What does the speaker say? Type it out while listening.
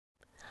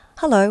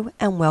Hello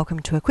and welcome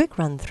to a quick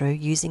run through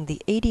using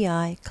the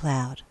EDi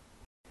Cloud.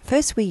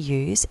 First, we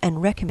use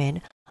and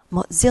recommend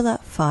Mozilla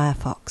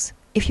Firefox.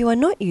 If you are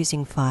not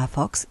using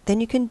Firefox,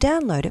 then you can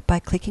download it by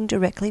clicking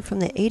directly from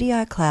the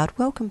EDi Cloud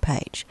welcome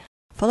page.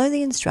 Follow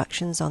the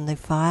instructions on the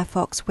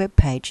Firefox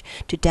webpage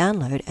to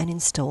download and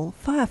install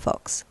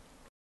Firefox.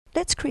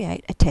 Let's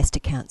create a test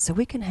account so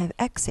we can have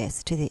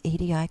access to the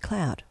EDi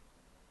Cloud.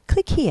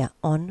 Click here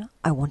on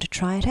I want to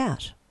try it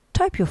out.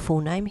 Type your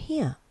full name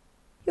here,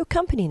 your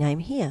company name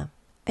here,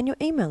 and your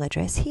email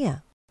address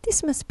here.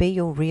 This must be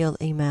your real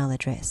email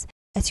address,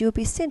 as you will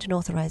be sent an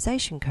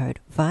authorization code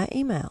via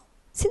email.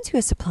 Since you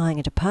are supplying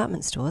a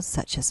department stores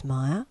such as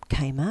Myer,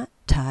 Kmart,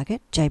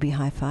 Target, JB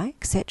Hi-Fi,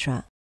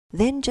 etc.,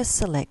 then just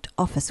select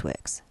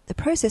Officeworks. The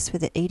process for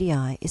the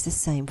EDi is the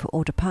same for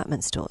all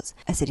department stores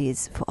as it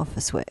is for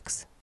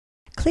Officeworks.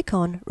 Click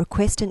on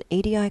Request an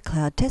EDi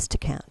Cloud Test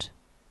Account.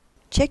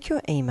 Check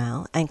your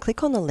email and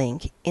click on the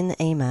link in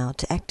the email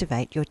to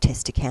activate your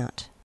test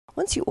account.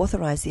 Once you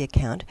authorize the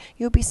account,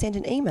 you'll be sent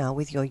an email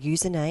with your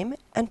username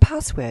and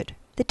password.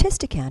 The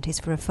test account is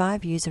for a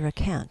 5-user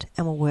account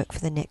and will work for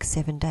the next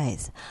 7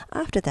 days.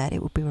 After that,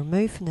 it will be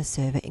removed from the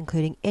server,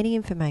 including any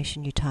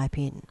information you type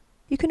in.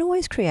 You can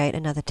always create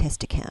another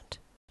test account.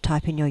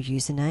 Type in your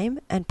username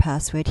and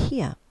password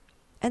here,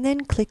 and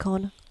then click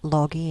on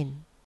Log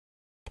In.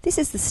 This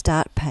is the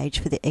start page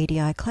for the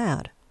EDi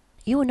Cloud.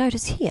 You will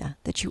notice here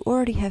that you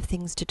already have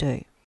things to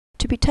do.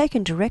 To be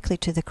taken directly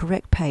to the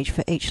correct page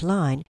for each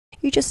line,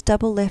 you just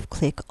double left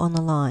click on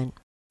the line.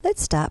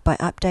 Let's start by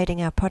updating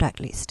our product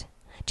list.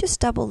 Just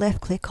double left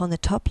click on the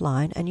top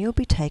line and you'll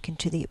be taken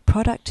to the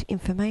product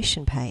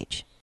information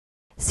page.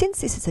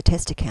 Since this is a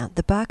test account,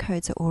 the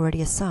barcodes are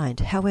already assigned.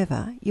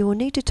 However, you will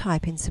need to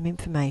type in some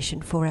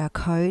information for our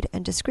code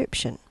and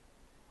description.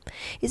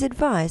 It's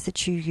advised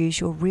that you use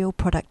your real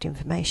product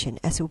information,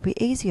 as it will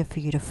be easier for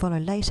you to follow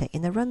later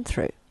in the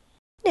run-through.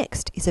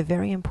 Next is a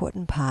very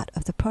important part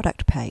of the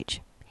product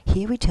page.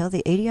 Here we tell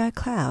the EDi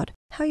Cloud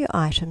how your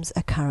items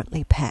are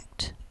currently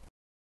packed.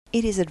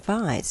 It is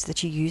advised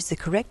that you use the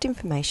correct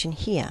information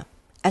here,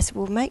 as it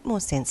will make more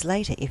sense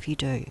later if you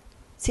do.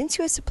 Since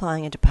you are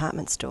supplying a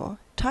department store,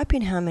 type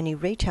in how many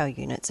retail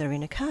units are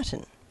in a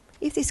carton.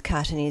 If this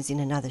carton is in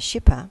another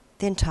shipper,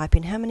 then type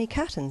in how many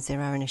cartons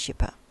there are in a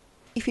shipper.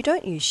 If you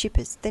don't use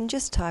shippers, then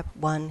just type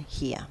 1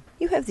 here.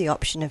 You have the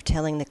option of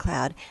telling the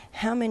cloud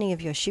how many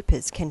of your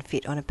shippers can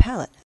fit on a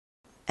pallet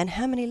and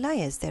how many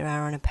layers there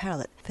are on a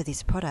pallet for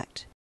this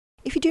product.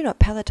 If you do not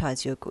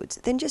palletize your goods,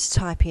 then just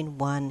type in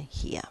 1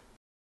 here.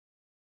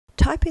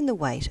 Type in the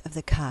weight of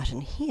the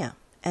carton here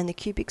and the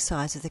cubic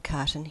size of the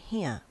carton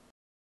here.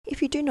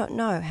 If you do not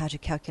know how to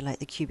calculate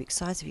the cubic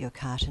size of your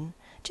carton,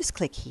 just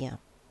click here.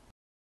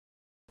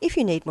 If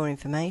you need more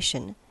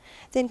information,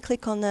 then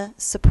click on the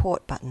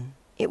Support button.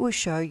 It will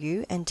show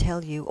you and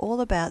tell you all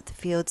about the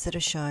fields that are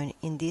shown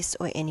in this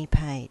or any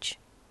page.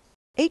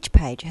 Each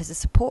page has a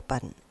support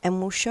button and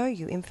will show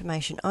you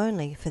information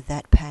only for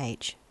that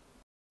page.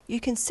 You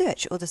can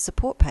search all the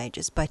support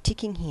pages by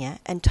ticking here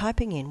and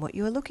typing in what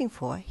you are looking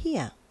for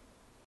here.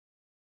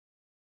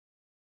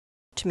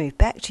 To move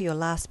back to your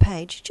last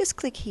page, just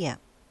click here.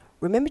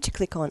 Remember to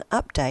click on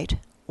Update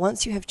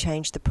once you have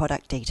changed the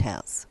product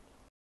details.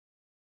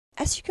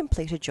 As you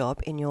complete a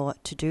job in your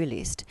to-do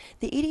list,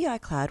 the EDi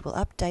Cloud will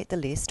update the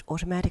list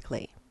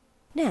automatically.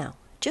 Now,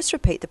 just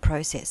repeat the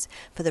process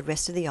for the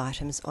rest of the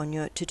items on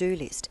your to-do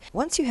list.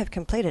 Once you have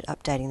completed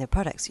updating the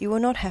products, you will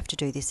not have to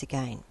do this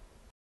again.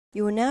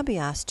 You will now be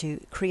asked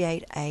to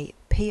create a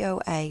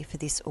POA for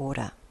this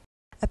order.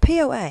 A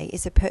POA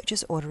is a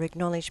purchase order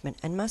acknowledgement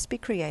and must be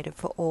created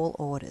for all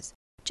orders.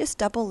 Just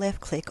double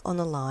left click on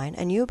the line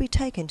and you'll be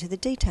taken to the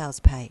details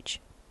page.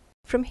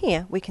 From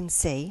here, we can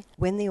see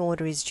when the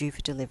order is due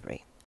for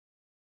delivery,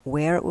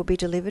 where it will be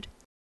delivered,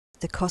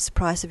 the cost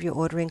price of your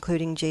order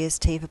including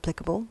GST if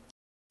applicable,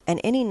 and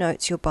any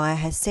notes your buyer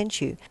has sent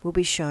you will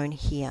be shown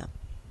here.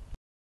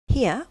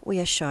 Here, we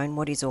are shown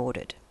what is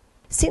ordered.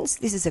 Since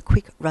this is a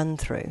quick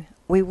run-through,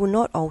 we will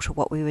not alter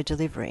what we were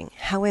delivering.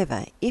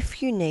 However,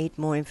 if you need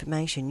more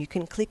information, you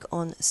can click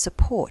on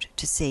Support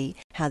to see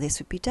how this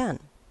would be done.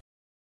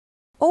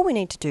 All we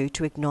need to do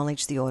to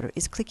acknowledge the order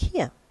is click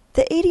here.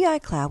 The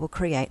EDi Cloud will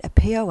create a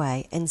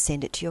POA and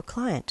send it to your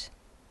client.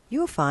 You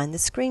will find the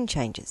screen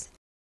changes.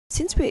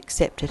 Since we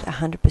accepted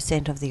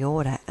 100% of the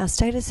order, our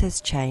status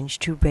has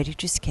changed to Ready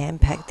to Scan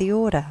Pack the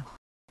order.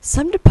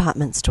 Some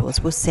department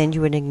stores will send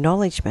you an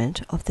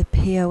acknowledgement of the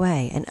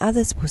POA and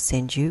others will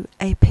send you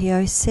a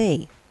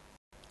POC.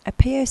 A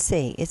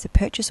POC is a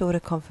purchase order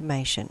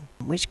confirmation,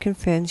 which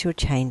confirms your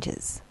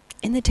changes.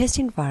 In the test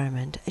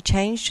environment, a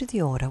change to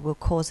the order will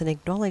cause an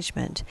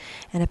acknowledgement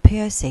and a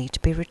POC to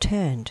be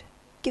returned.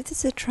 Give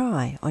this a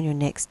try on your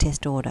next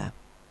test order.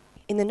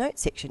 In the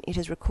notes section, it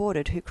has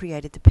recorded who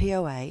created the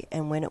POA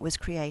and when it was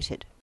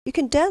created. You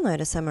can download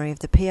a summary of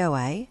the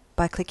POA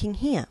by clicking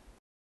here,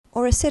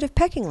 or a set of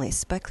packing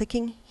lists by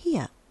clicking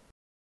here.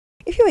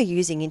 If you are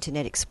using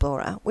Internet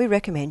Explorer, we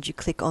recommend you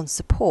click on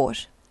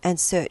Support and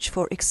search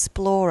for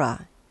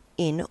Explorer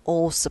in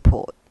All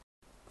Support.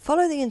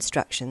 Follow the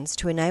instructions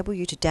to enable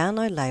you to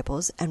download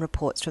labels and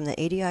reports from the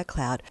EDi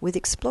Cloud with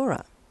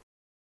Explorer.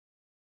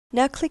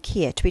 Now click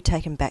here to be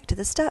taken back to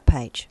the Start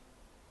page.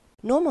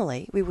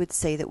 Normally, we would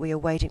see that we are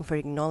waiting for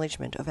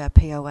acknowledgement of our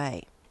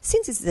POA.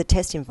 Since this is a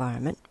test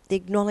environment, the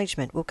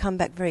acknowledgement will come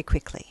back very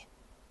quickly.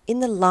 In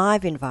the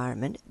live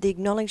environment, the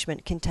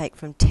acknowledgement can take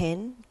from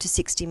 10 to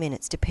 60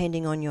 minutes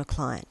depending on your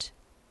client.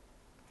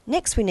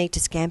 Next, we need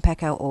to scan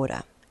pack our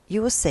order.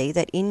 You will see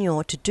that in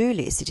your to-do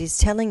list, it is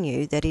telling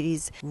you that it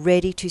is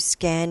ready to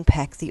scan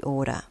pack the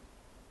order.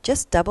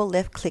 Just double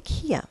left click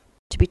here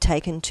to be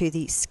taken to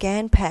the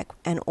Scan Pack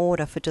and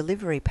Order for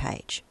Delivery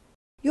page.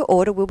 Your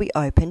order will be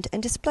opened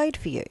and displayed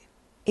for you.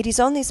 It is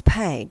on this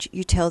page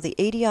you tell the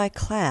EDi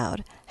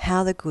Cloud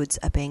how the goods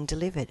are being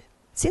delivered.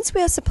 Since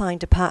we are supplying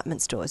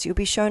department stores, you'll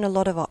be shown a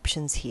lot of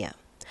options here.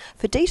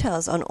 For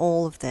details on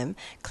all of them,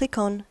 click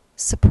on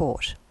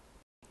Support.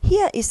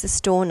 Here is the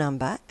store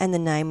number and the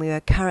name we are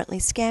currently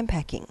scan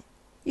packing.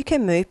 You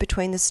can move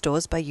between the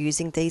stores by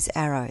using these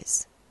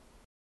arrows.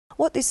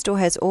 What this store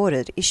has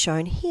ordered is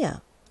shown here.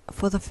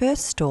 For the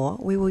first store,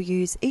 we will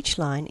use each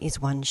line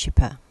is one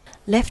shipper.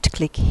 Left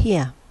click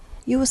here.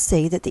 You will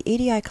see that the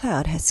EDi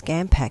Cloud has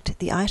scan packed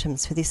the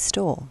items for this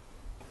store.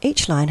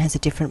 Each line has a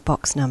different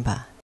box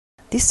number.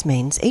 This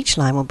means each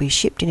line will be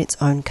shipped in its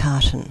own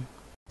carton.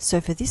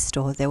 So for this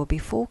store, there will be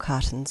 4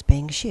 cartons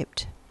being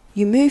shipped.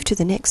 You move to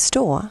the next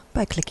store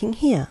by clicking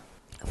here.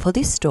 For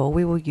this store,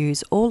 we will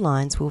use all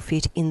lines will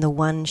fit in the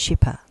one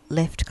shipper.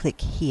 Left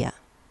click here.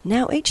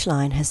 Now each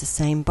line has the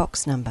same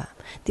box number.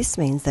 This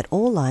means that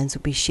all lines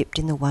will be shipped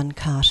in the one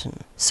carton.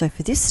 So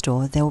for this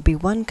store, there will be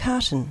 1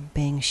 carton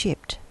being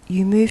shipped.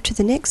 You move to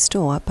the next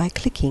store by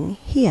clicking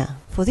here.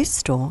 For this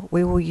store,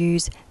 we will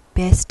use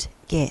Best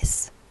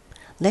Guess.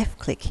 Left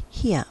click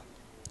here.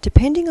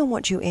 Depending on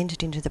what you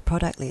entered into the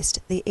product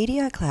list, the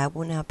EDi Cloud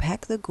will now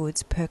pack the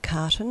goods per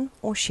carton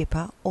or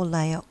shipper or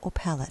layer or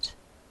pallet.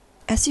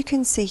 As you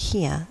can see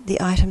here,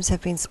 the items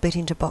have been split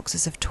into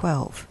boxes of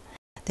 12.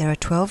 There are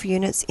 12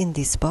 units in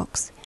this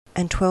box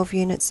and 12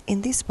 units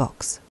in this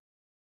box.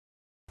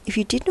 If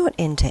you did not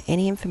enter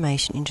any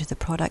information into the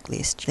product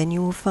list, then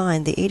you will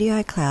find the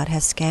EDi Cloud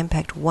has scan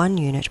packed 1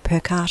 unit per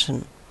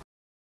carton.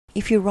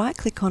 If you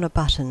right-click on a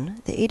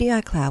button, the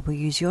EDi Cloud will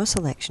use your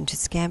selection to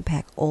scan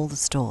pack all the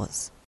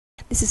stores.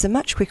 This is a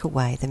much quicker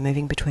way than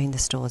moving between the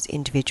stores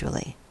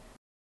individually.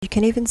 You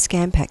can even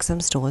scan pack some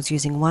stores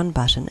using one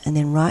button and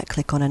then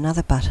right-click on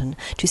another button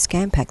to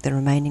scan pack the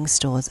remaining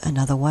stores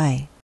another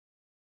way.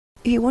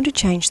 If you want to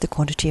change the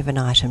quantity of an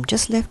item,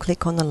 just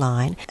left-click on the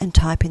line and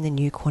type in the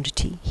new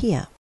quantity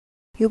here.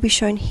 You'll be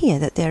shown here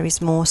that there is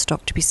more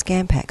stock to be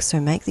scan packed, so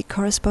make the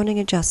corresponding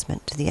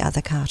adjustment to the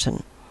other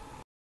carton.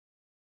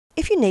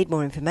 If you need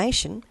more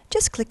information,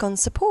 just click on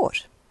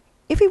Support.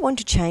 If we want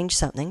to change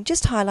something,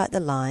 just highlight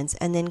the lines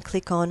and then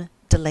click on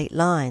Delete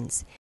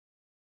Lines.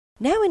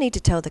 Now we need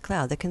to tell the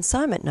cloud the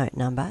consignment note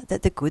number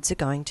that the goods are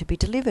going to be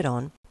delivered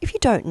on. If you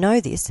don't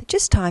know this,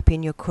 just type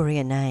in your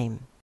courier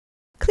name.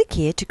 Click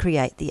here to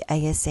create the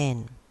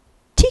ASN.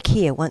 Tick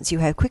here once you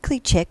have quickly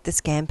checked the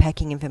scan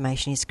packing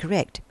information is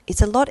correct.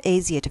 It's a lot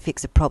easier to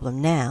fix a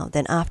problem now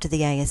than after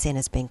the ASN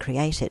has been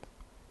created.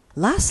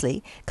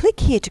 Lastly,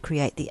 click here to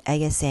create the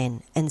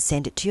ASN and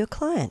send it to your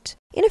client.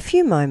 In a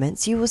few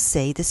moments, you will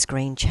see the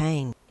screen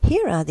change.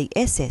 Here are the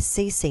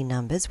SSCC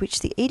numbers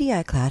which the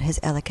EDi Cloud has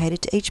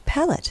allocated to each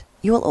pallet.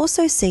 You will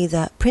also see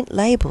the Print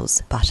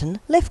Labels button.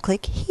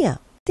 Left-click here.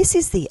 This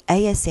is the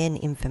ASN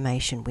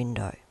information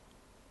window.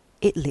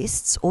 It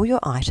lists all your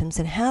items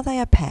and how they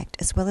are packed,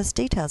 as well as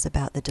details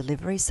about the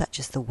delivery such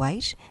as the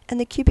weight and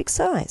the cubic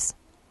size.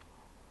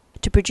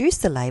 To produce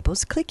the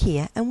labels, click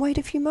here and wait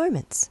a few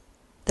moments.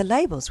 The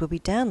labels will be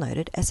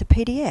downloaded as a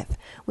PDF,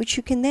 which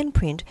you can then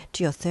print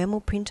to your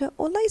thermal printer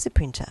or laser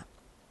printer.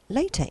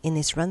 Later in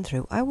this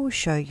run-through, I will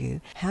show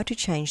you how to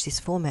change this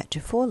format to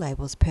 4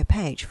 labels per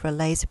page for a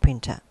laser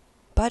printer.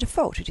 By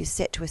default, it is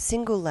set to a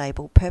single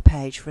label per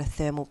page for a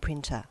thermal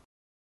printer.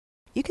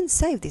 You can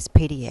save this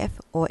PDF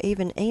or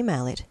even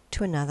email it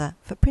to another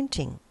for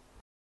printing.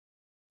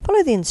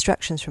 Follow the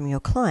instructions from your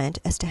client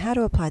as to how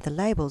to apply the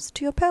labels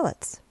to your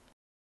pallets.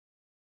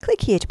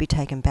 Click here to be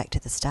taken back to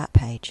the Start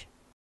page.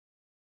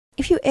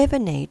 If you ever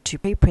need to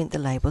pre-print the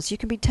labels, you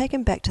can be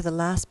taken back to the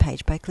last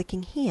page by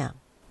clicking here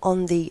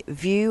on the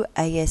View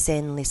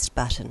ASN List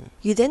button.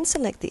 You then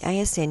select the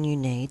ASN you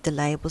need the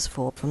labels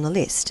for from the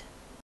list.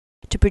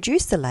 To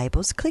produce the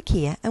labels, click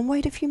here and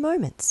wait a few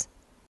moments.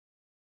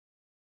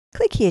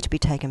 Click here to be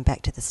taken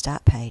back to the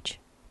Start page.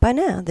 By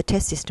now, the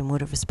test system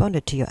would have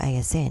responded to your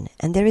ASN,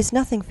 and there is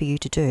nothing for you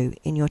to do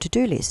in your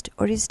to-do list,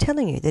 or it is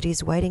telling you that it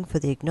is waiting for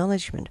the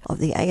acknowledgement of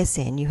the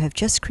ASN you have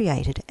just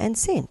created and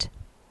sent.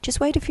 Just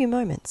wait a few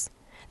moments.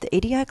 The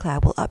EDi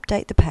Cloud will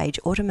update the page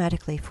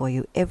automatically for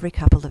you every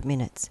couple of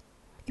minutes.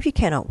 If you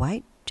cannot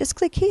wait, just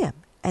click here,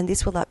 and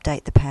this will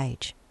update the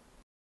page.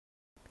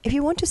 If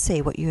you want to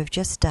see what you have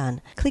just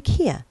done, click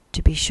here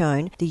to be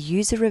shown the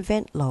User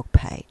Event Log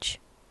page.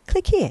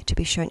 Click here to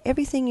be shown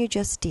everything you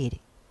just did.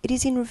 It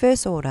is in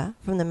reverse order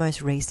from the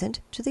most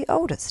recent to the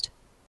oldest.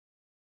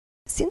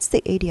 Since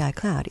the EDi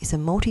Cloud is a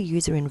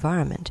multi-user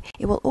environment,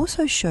 it will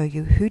also show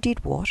you who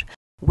did what,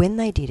 when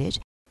they did it,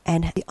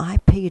 and the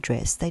IP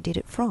address they did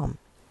it from.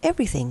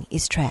 Everything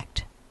is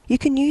tracked. You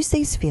can use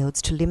these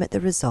fields to limit the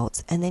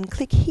results and then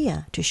click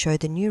here to show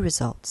the new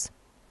results.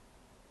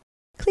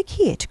 Click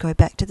here to go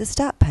back to the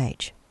Start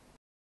page.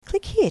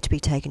 Click here to be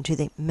taken to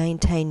the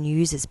Maintain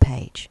Users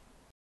page.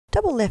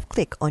 Double left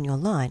click on your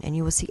line and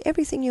you will see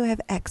everything you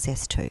have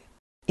access to.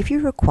 If you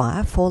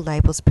require 4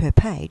 labels per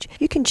page,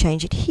 you can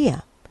change it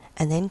here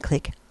and then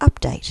click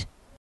Update.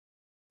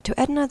 To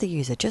add another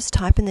user, just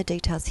type in the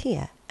details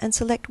here and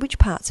select which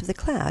parts of the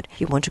cloud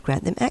you want to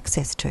grant them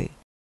access to.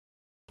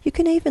 You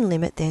can even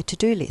limit their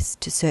to-do list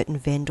to certain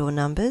vendor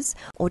numbers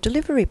or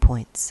delivery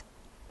points.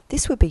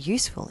 This would be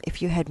useful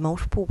if you had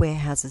multiple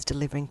warehouses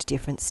delivering to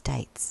different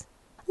states.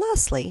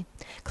 Lastly,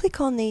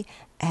 click on the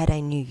Add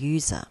a New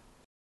User.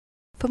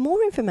 For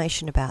more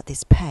information about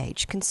this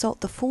page,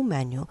 consult the full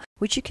manual,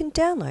 which you can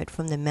download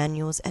from the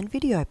Manuals and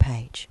Video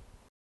page.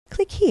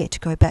 Click here to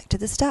go back to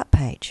the Start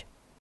page.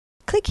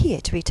 Click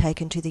here to be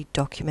taken to the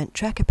Document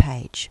Tracker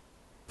page.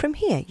 From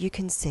here, you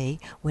can see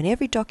when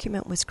every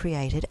document was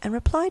created and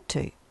replied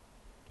to.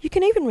 You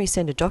can even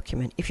resend a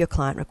document if your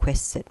client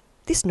requests it.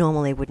 This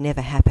normally would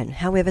never happen.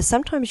 However,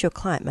 sometimes your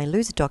client may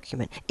lose a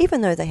document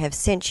even though they have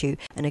sent you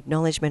an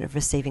acknowledgement of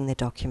receiving the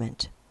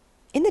document.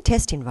 In the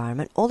test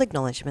environment, all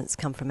acknowledgements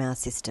come from our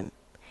system.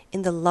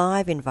 In the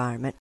live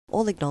environment,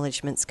 all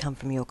acknowledgements come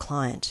from your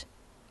client.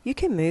 You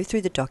can move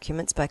through the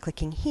documents by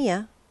clicking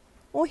here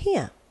or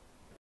here.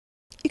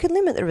 You can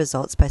limit the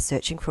results by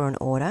searching for an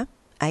order,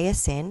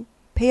 ASN,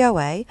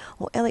 POA,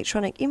 or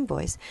electronic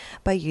invoice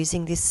by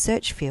using this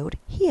search field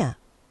here.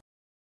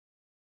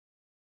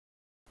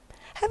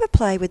 Have a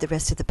play with the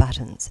rest of the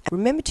buttons.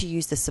 Remember to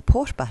use the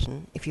Support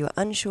button if you are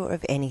unsure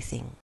of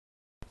anything.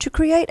 To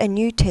create a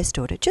new test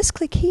order, just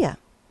click here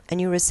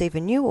and you'll receive a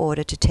new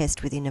order to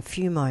test within a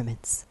few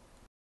moments.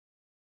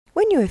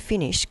 When you are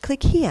finished,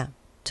 click here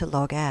to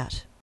log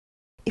out.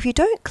 If you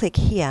don't click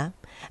here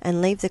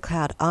and leave the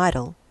cloud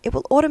idle, it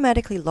will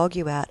automatically log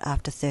you out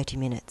after 30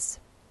 minutes.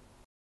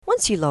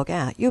 Once you log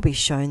out, you'll be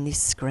shown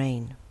this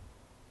screen.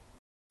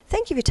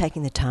 Thank you for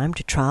taking the time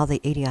to trial the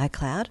EDi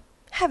Cloud.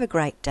 Have a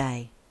great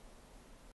day.